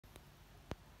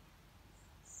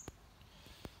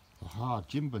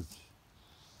Jimbers.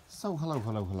 So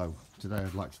hello. Today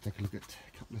I'd like to take a look at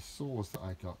a couple of saws that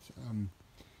I got.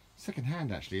 Second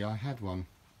hand actually. I had one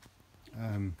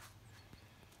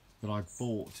that I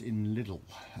bought in Lidl,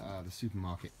 the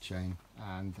supermarket chain,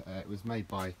 and it was made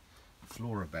by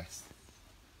Florabest.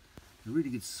 A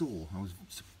really good saw. I was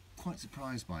quite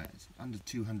surprised by it. It's under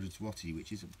 200 watty,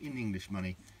 which is in English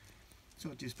money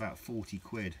sort of just about 40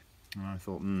 quid. And I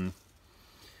thought,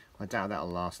 I doubt that'll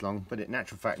last long, but in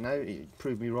actual fact, no, it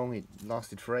proved me wrong. It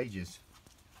lasted for ages.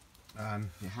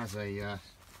 It has a,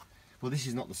 well, this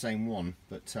is not the same one,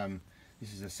 but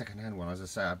this is a second-hand one. As I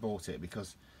say, I bought it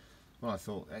because, well, I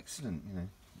thought, excellent, you know,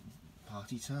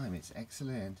 party time, it's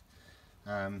excellent.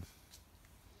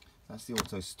 That's the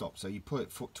auto stop, so you put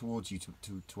it foot towards you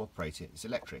to operate it. It's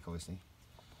electric, obviously,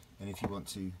 and if you want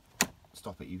to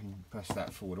stop it, you can press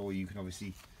that forward, or you can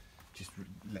obviously just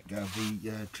let go of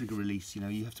the trigger release. You know,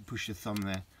 you have to push your thumb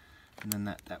there, and then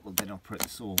that will then operate the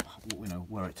saw, you know,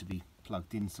 were it to be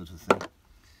plugged in, sort of thing.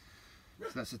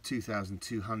 So that's a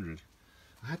 2200.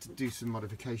 I had to do some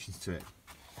modifications to it.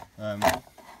 I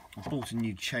bought a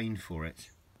new chain for it,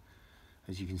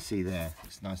 as you can see there.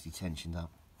 It's nicely tensioned up,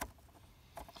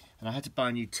 and I had to buy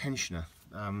a new tensioner.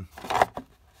 I don't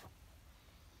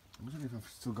know if I've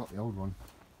still got the old one.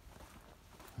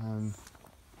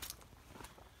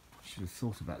 Should have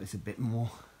thought about this a bit more.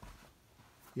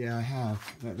 Yeah, I have.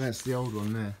 That's the old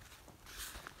one there.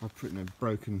 I've put in a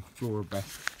broken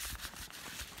Florabest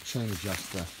chain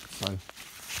adjuster. So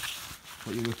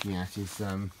what you're looking at is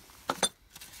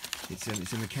it's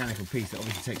a mechanical piece that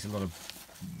obviously takes a lot of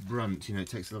brunt. You know, it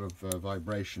takes a lot of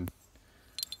vibration.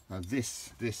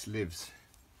 This lives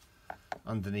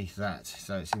underneath that,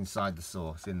 so it's inside the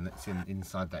saw. It's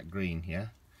inside that green, yeah.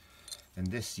 And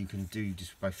this you can do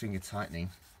just by finger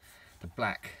tightening. The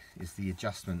black is the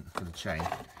adjustment for the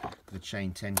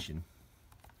chain tension,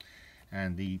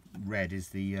 and the red is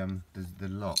the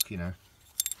lock. You know.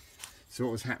 So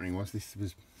what was happening was, this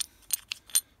was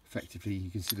effectively,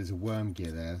 you can see there's a worm gear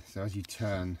there. So as you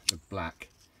turn the black,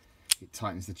 it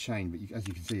tightens the chain, but as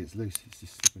you can see, it's loose. It's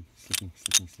just slipping.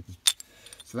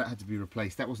 So that had to be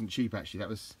replaced. That wasn't cheap actually. That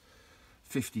was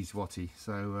 50s watty,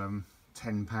 so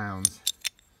 £10.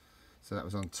 So that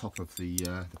was on top of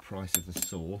the price of the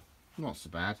saw. Not so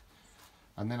bad.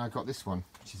 And then I got this one,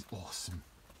 which is awesome.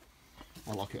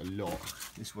 I like it a lot.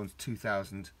 This one's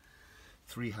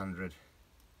 2300.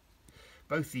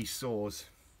 Both these saws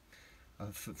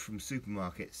are from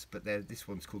supermarkets, but this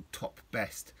one's called Top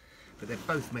Best. But they're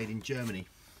both made in Germany.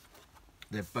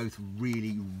 They're both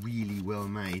really well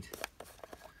made.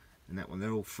 And that one,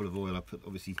 they're all full of oil.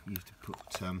 Obviously you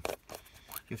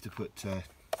have to put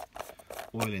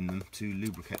oil in them to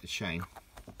lubricate the chain.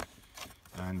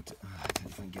 And I don't know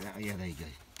if I can get that. Yeah, there you go.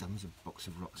 Dumb's a box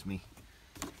of rocks, me.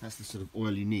 That's the sort of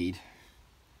oil you need.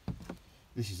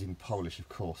 This is in Polish, of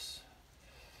course.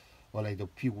 Olej do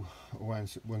pił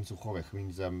łańcuchowych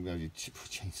means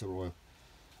chainsaw oil,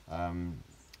 and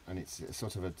it's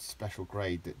sort of a special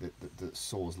grade that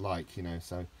saws like, you know.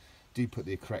 So do put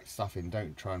the correct stuff in.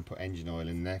 Don't try and put engine oil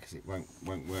in there, because it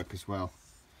won't work as well.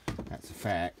 That's a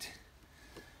fact.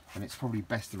 And it's probably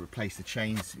best to replace the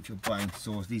chains if you're buying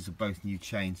saws. These are both new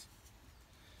chains.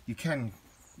 You can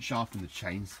sharpen the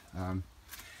chains, but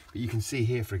you can see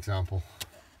here, for example,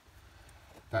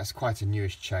 that's quite a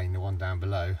newish chain, the one down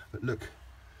below. But look,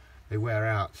 they wear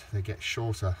out, they get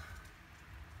shorter.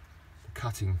 The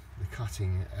cutting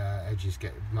edges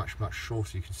get much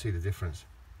shorter. You can see the difference.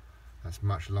 That's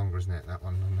much longer, isn't it? That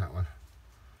one and that one.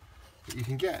 But you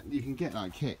can get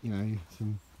that kit, you know.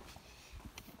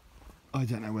 I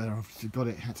don't know whether I've got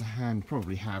it to hand.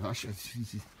 Probably have. This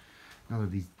is another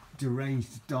of these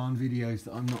deranged darn videos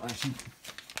that I'm not actually.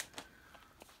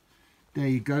 There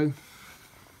you go.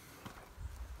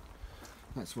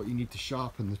 That's what you need to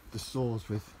sharpen the saws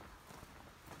with.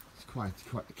 It's quite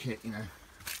the kit, you know.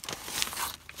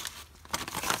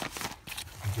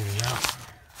 Get it out.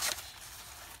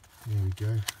 There we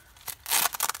go.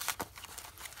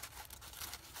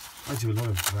 I do a lot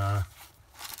of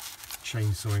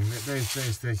chainsawing.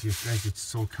 There's your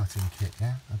saw cutting kit,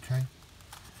 yeah. Okay.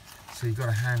 So you've got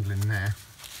a handle in there.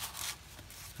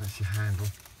 That's your handle,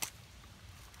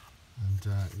 and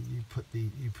you put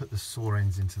the saw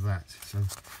ends into that. So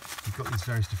you've got these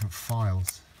various different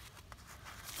files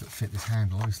that fit this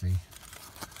handle. Obviously,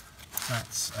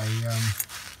 that's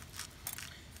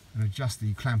an adjuster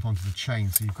you clamp onto the chain,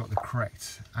 so you've got the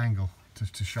correct angle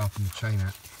to sharpen the chain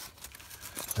at.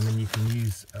 And then you can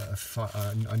use a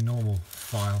normal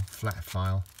file, flat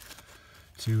file,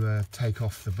 to take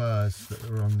off the burrs that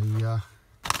are on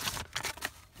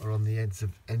the ends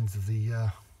of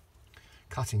the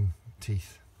cutting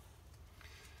teeth.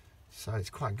 So it's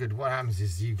quite good. What happens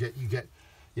is you get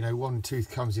you know, one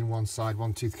tooth comes in one side,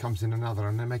 one tooth comes in another,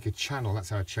 and they make a channel. That's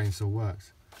how a chainsaw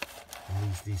works.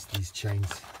 And these chains,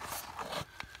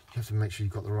 you have to make sure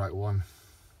you've got the right one,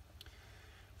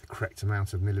 the correct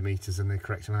amount of millimeters and the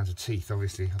correct amount of teeth,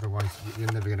 obviously. Otherwise,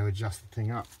 you're never going to adjust the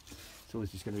thing up. It's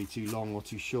always just going to be too long or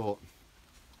too short.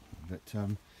 But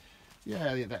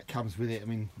yeah, that comes with it. I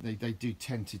mean, they do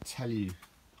tend to tell you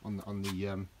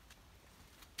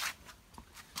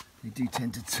they do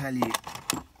tend to tell you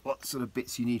what sort of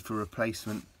bits you need for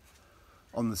replacement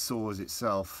on the saws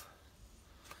itself,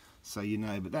 so you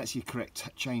know. But that's your correct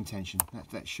chain tension.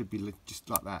 That should be just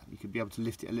like that. You could be able to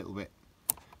lift it a little bit,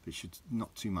 but it should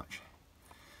not too much.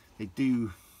 They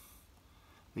do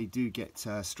get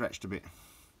stretched a bit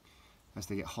as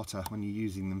they get hotter when you're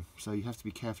using them, so you have to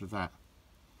be careful of that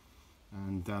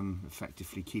and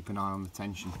effectively keep an eye on the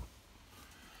tension.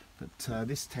 But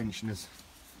this tension has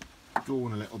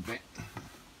drawn a little bit,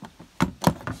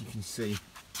 as you can see.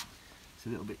 It's a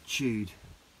little bit chewed,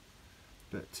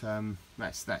 but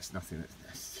that's nothing.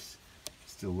 That's just,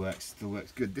 still works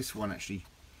good. This one actually,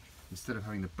 instead of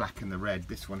having the black and the red,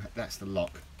 this one, that's the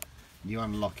lock. You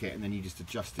unlock it and then you just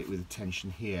adjust it with the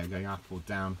tension here, going up or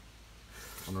down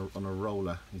on a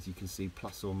roller, as you can see,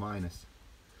 plus or minus.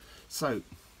 So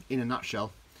in a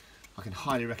nutshell, I can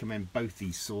highly recommend both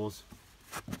these saws.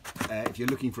 If you're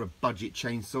looking for a budget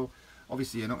chainsaw,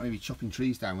 obviously you're not going to be chopping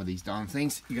trees down with these darn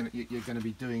things. You're going to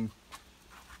be doing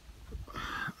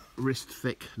wrist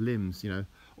thick limbs, you know,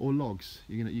 or logs.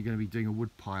 You're going to be doing a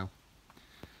wood pile.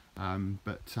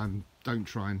 But don't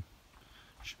try and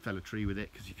fell a tree with it,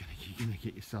 because you're going to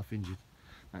get yourself injured.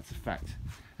 That's a fact.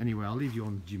 Anyway, I'll leave you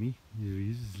on Jimmy. Here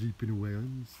he is, sleeping away,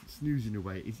 snoozing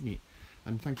away, isn't it?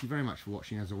 And thank you very much for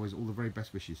watching. As always, all the very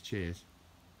best wishes. Cheers.